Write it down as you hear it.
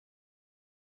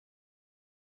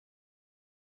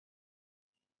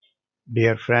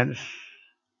Dear friends,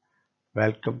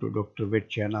 welcome to drvet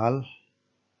channel.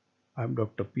 I'm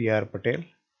Dr. P.R. Patel.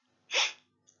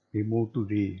 We move to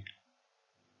the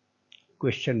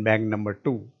question bank number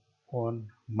 2 on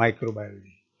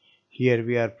microbiology. Here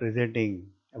we are presenting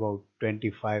about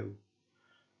 25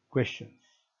 questions.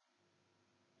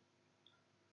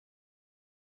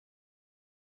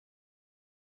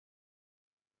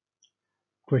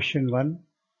 Question 1.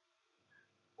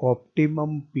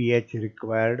 Optimum pH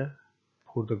required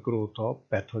for the growth of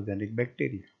pathogenic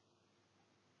bacteria.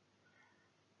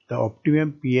 The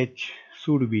optimum pH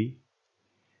should be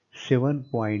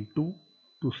 7.2 to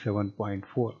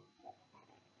 7.4.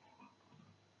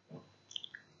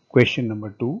 Question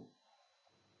number 2.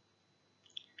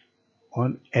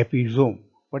 On episome.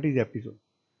 What is episome?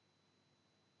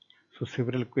 So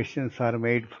several questions are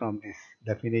made from this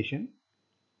definition.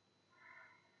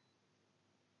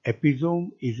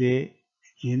 Episome is a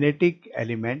genetic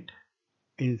element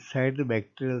inside the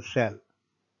bacterial cell,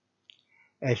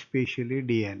 especially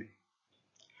DNA,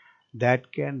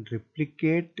 that can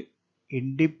replicate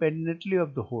independently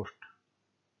of the host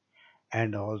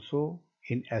and also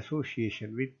in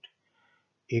association with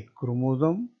a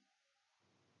chromosome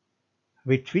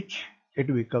with which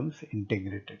it becomes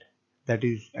integrated. That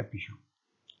is episome.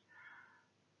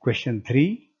 Question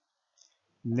 3.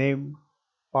 Name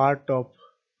part of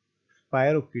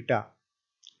Spirocheta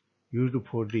used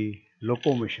for the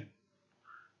locomotion.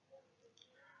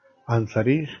 Answer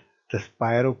is the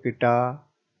Spirocheta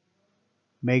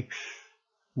makes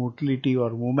motility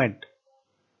or movement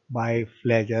by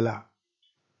flagella.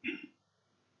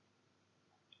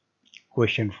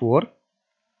 Question 4.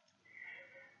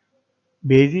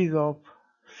 Basis of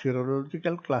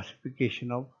serological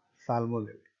classification of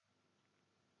Salmonella.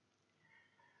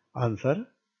 Answer.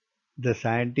 The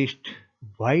scientists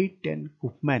White and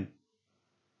Koopman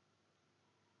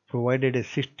provided a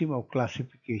system of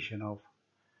classification of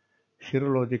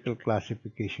serological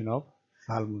classification of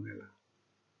Salmonella.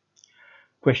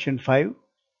 Question 5.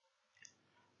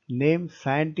 Name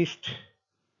scientist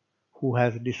who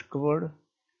has discovered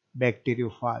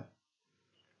bacteriophage.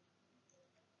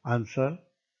 Answer.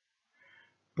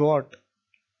 Dwart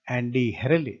and D.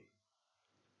 Herrle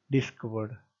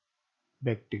discovered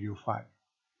bacteriophage.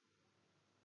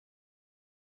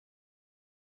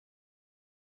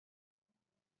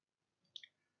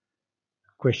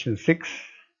 Question 6.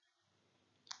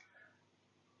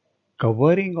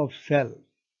 Covering of cell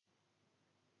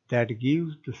that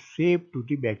gives the shape to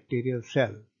the bacterial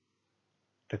cell.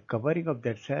 The covering of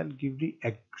that cell gives the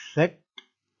exact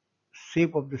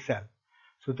shape of the cell,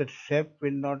 so that shape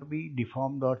will not be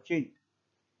deformed or changed.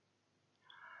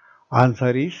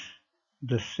 Answer is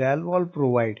the cell wall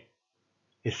provide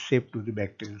a shape to the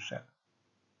bacterial cell.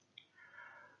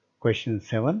 Question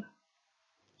 7.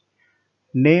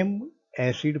 Name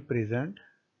acid present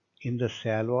in the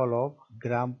cell wall of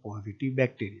gram-positive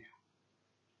bacteria.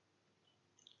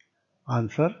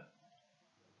 Answer.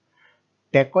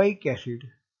 Teichoic acid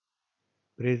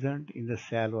present in the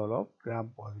cell wall of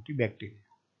gram-positive bacteria.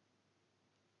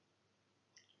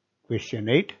 Question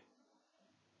 8.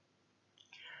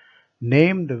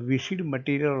 Name the viscid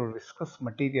material or viscous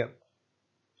material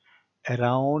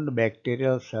around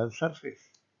bacterial cell surface.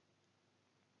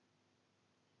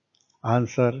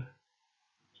 Answer.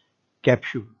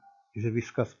 Capsule is a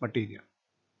viscous material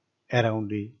around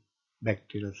the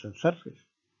bacterial cell surface.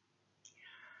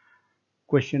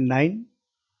 Question 9.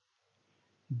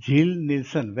 Jill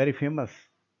Nielsen, very famous.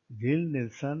 Jill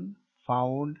Nielsen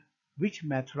found which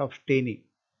method of staining?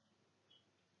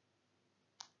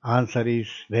 Answer is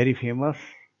very famous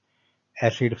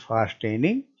acid-fast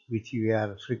staining, which we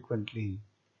are frequently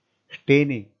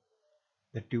staining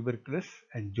the tuberculosis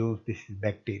and Jones disease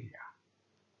bacteria.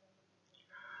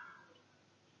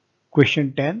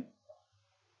 Question 10.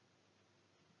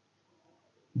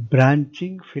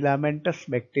 Branching filamentous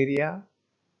bacteria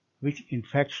which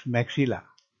infects maxilla.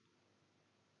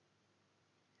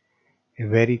 A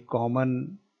very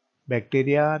common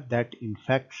bacteria that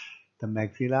infects the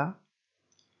maxilla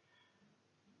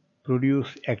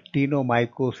produce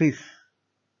actinomycosis.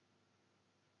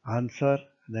 Answer.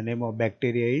 The name of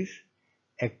bacteria is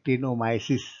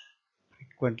actinomyces.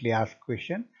 Frequently asked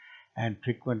question and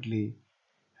frequently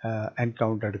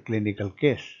encountered clinical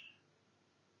case.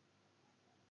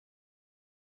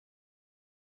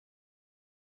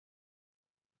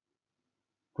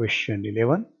 Question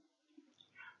 11.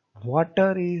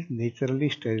 Water is naturally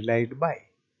sterilized by?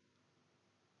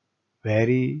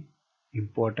 Very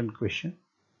important question,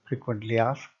 frequently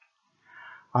asked.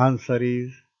 Answer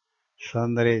is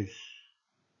sun rays.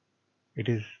 It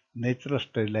is natural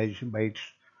sterilization by its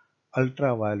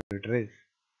ultraviolet rays.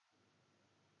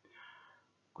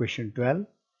 Question 12.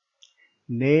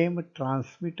 Name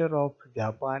transmitter of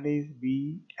Japanese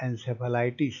bee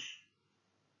encephalitis.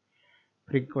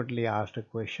 Frequently asked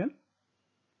question.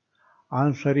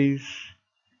 Answer is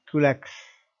Culex.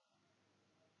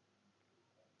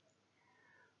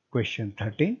 Question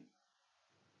 13.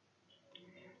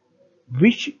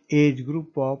 Which age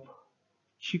group of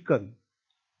chicken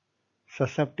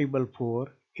susceptible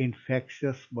for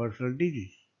infectious bursal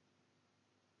disease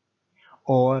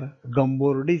or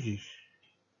Gumboro disease?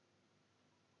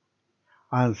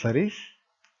 Answer is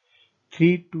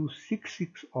 3 to 6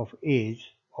 of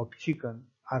age of chicken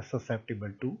are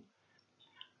susceptible to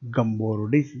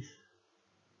Gumboro disease.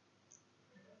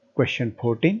 Question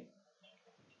 14.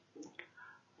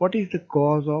 What is the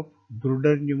cause of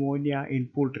brooder pneumonia in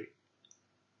poultry?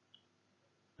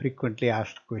 Frequently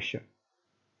asked question.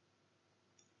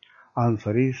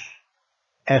 Answer is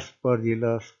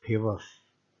Aspergillus flavus.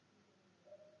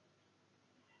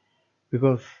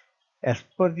 Because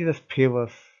Aspergillus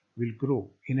flavus will grow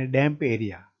in a damp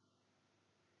area,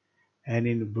 and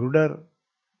in brooder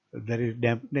there is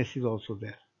dampness is also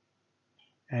there,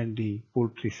 and the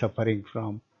poultry suffering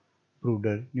from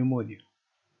brooder pneumonia.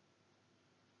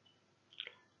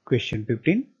 Question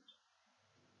 15.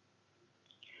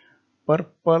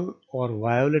 Purple or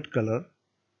violet color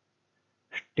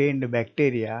stained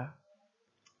bacteria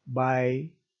by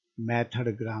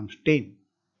method gram stain,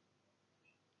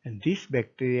 and this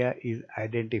bacteria is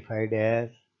identified as.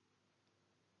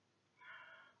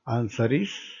 Answer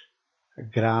is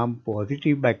gram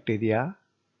positive bacteria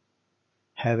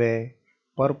have a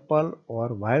purple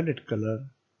or violet color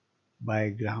by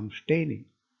gram staining.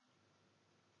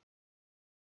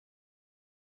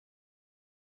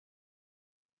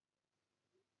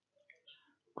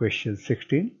 Question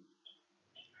 16.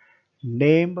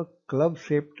 Name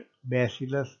club-shaped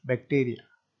bacillus bacteria.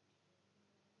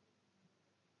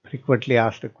 Frequently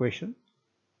asked question.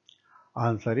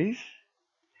 Answer is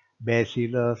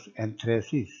Bacillus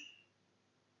anthracis.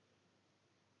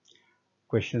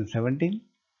 Question 17.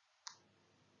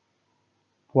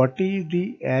 What is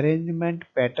the arrangement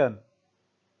pattern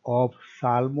of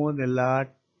Salmonella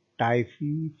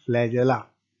typhiflagella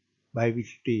by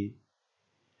which the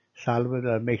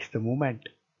salmonella makes the movement?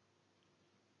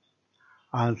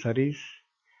 Answer is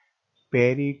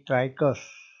peritrichous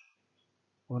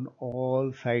on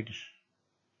all sides.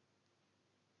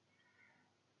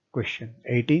 Question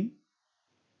 18.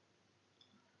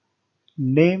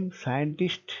 Name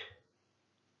scientist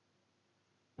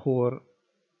for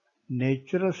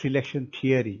natural selection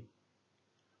theory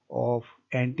of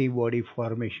antibody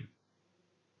formation.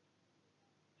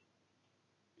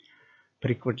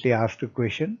 Frequently asked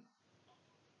question.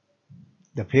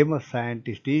 The famous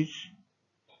scientist is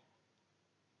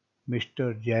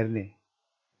Mr. Jarney.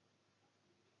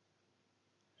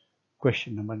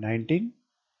 Question number 19.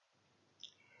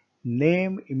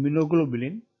 Name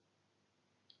immunoglobulin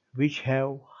which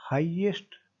have highest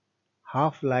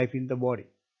half-life in the body,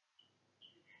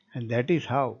 and that is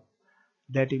how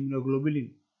that immunoglobulin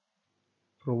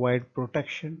provide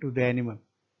protection to the animal.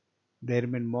 They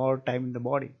remain more time in the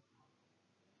body.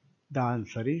 The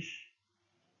answer is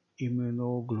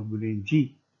immunoglobulin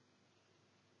G.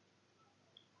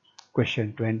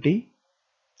 Question 20.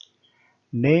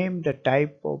 Name the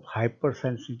type of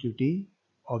hypersensitivity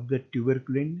of the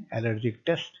tuberculin allergic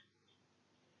test.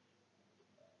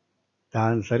 The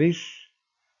answer is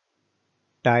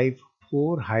type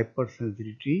 4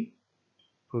 hypersensitivity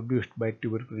produced by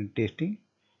tuberculin testing.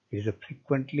 It is a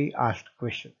frequently asked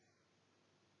question.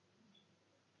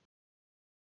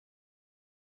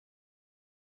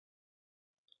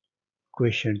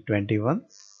 Question 21.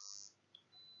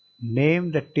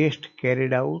 Name the test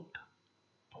carried out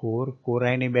for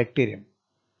Corynebacterium.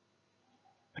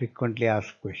 Frequently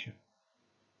asked question.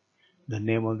 The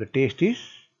name of the test is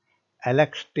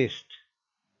Alex test.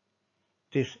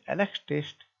 This Alex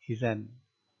test is an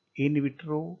in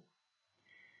vitro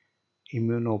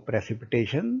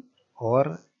immunoprecipitation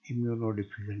or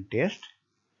immunodiffusion test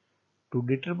to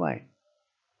determine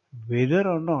whether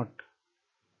or not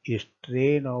a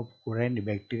strain of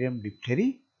Corynebacterium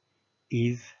diphtheria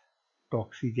is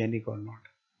toxigenic or not.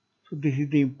 So this is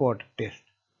the important test.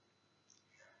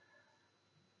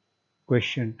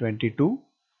 Question 22.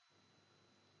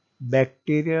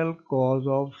 Bacterial cause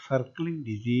of circling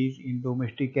disease in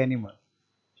domestic animal.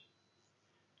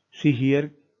 See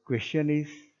here, question is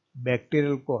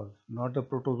bacterial cause, not the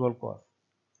protozoal cause.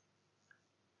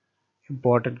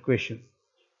 Important question.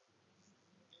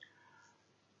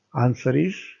 Answer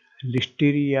is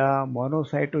Listeria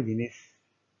monocytogenes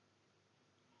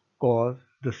cause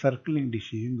the circling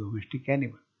disease in domestic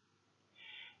animal.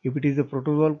 If it is a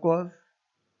protozoal cause,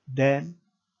 then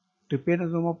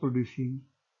trypanosoma producing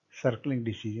circling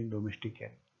disease in domestic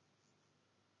animal.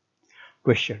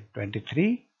 Question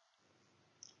 23.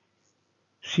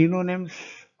 Synonyms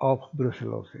of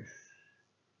brucellosis.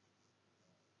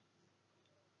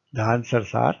 The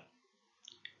answers are: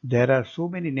 there are so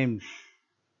many names,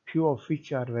 few of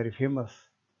which are very famous.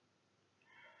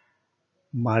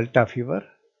 Malta fever.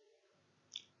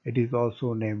 It is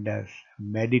also named as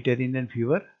Mediterranean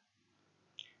fever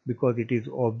because it is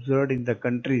observed in the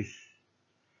countries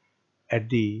at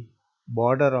the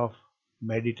border of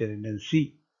Mediterranean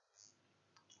Sea.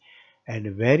 And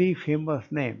a very famous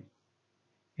name,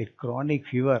 a chronic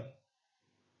fever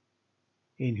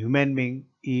in human being,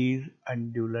 is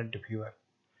undulant fever.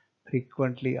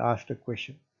 Frequently asked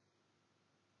question.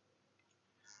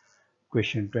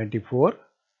 Question 24.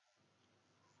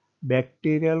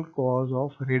 Bacterial cause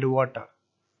of red water.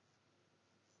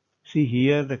 See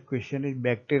here the question is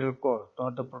bacterial cause,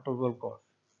 not the protozoal cause.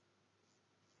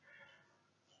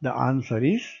 The answer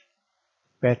is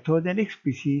pathogenic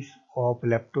species of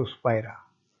Leptospira,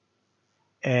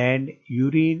 and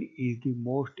urine is the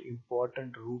most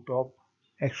important route of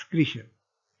excretion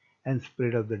and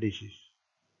spread of the disease.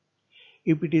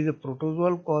 If it is a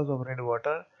protozoal cause of red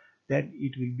water, then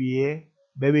it will be a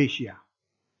Babesia.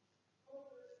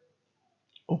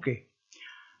 Okay,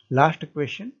 last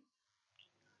question.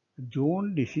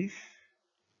 Zone disease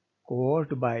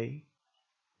caused by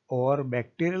or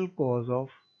bacterial cause of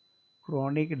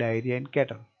chronic diarrhea in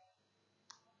cattle.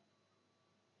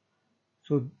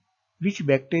 So, which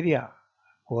bacteria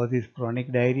causes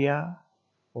chronic diarrhea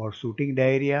or shooting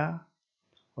diarrhea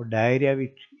or diarrhea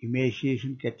with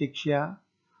emaciation cachexia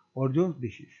or Jones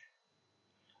disease?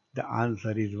 The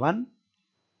answer is 1.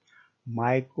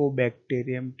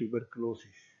 Mycobacterium tuberculosis.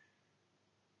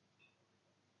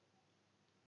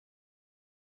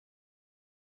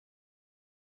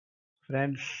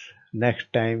 Friends,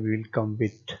 next time we will come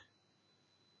with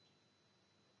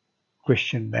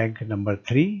question bank number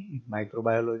 3 in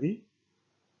microbiology.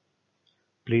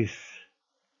 Please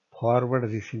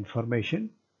forward this information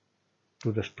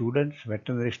to the students,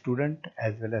 veterinary student,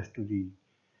 as well as to the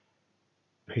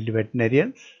field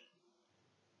veterinarians,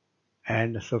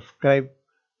 and subscribe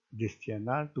this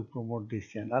channel to promote this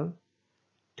channel.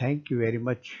 Thank you very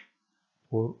much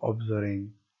for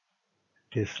observing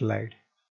this slide.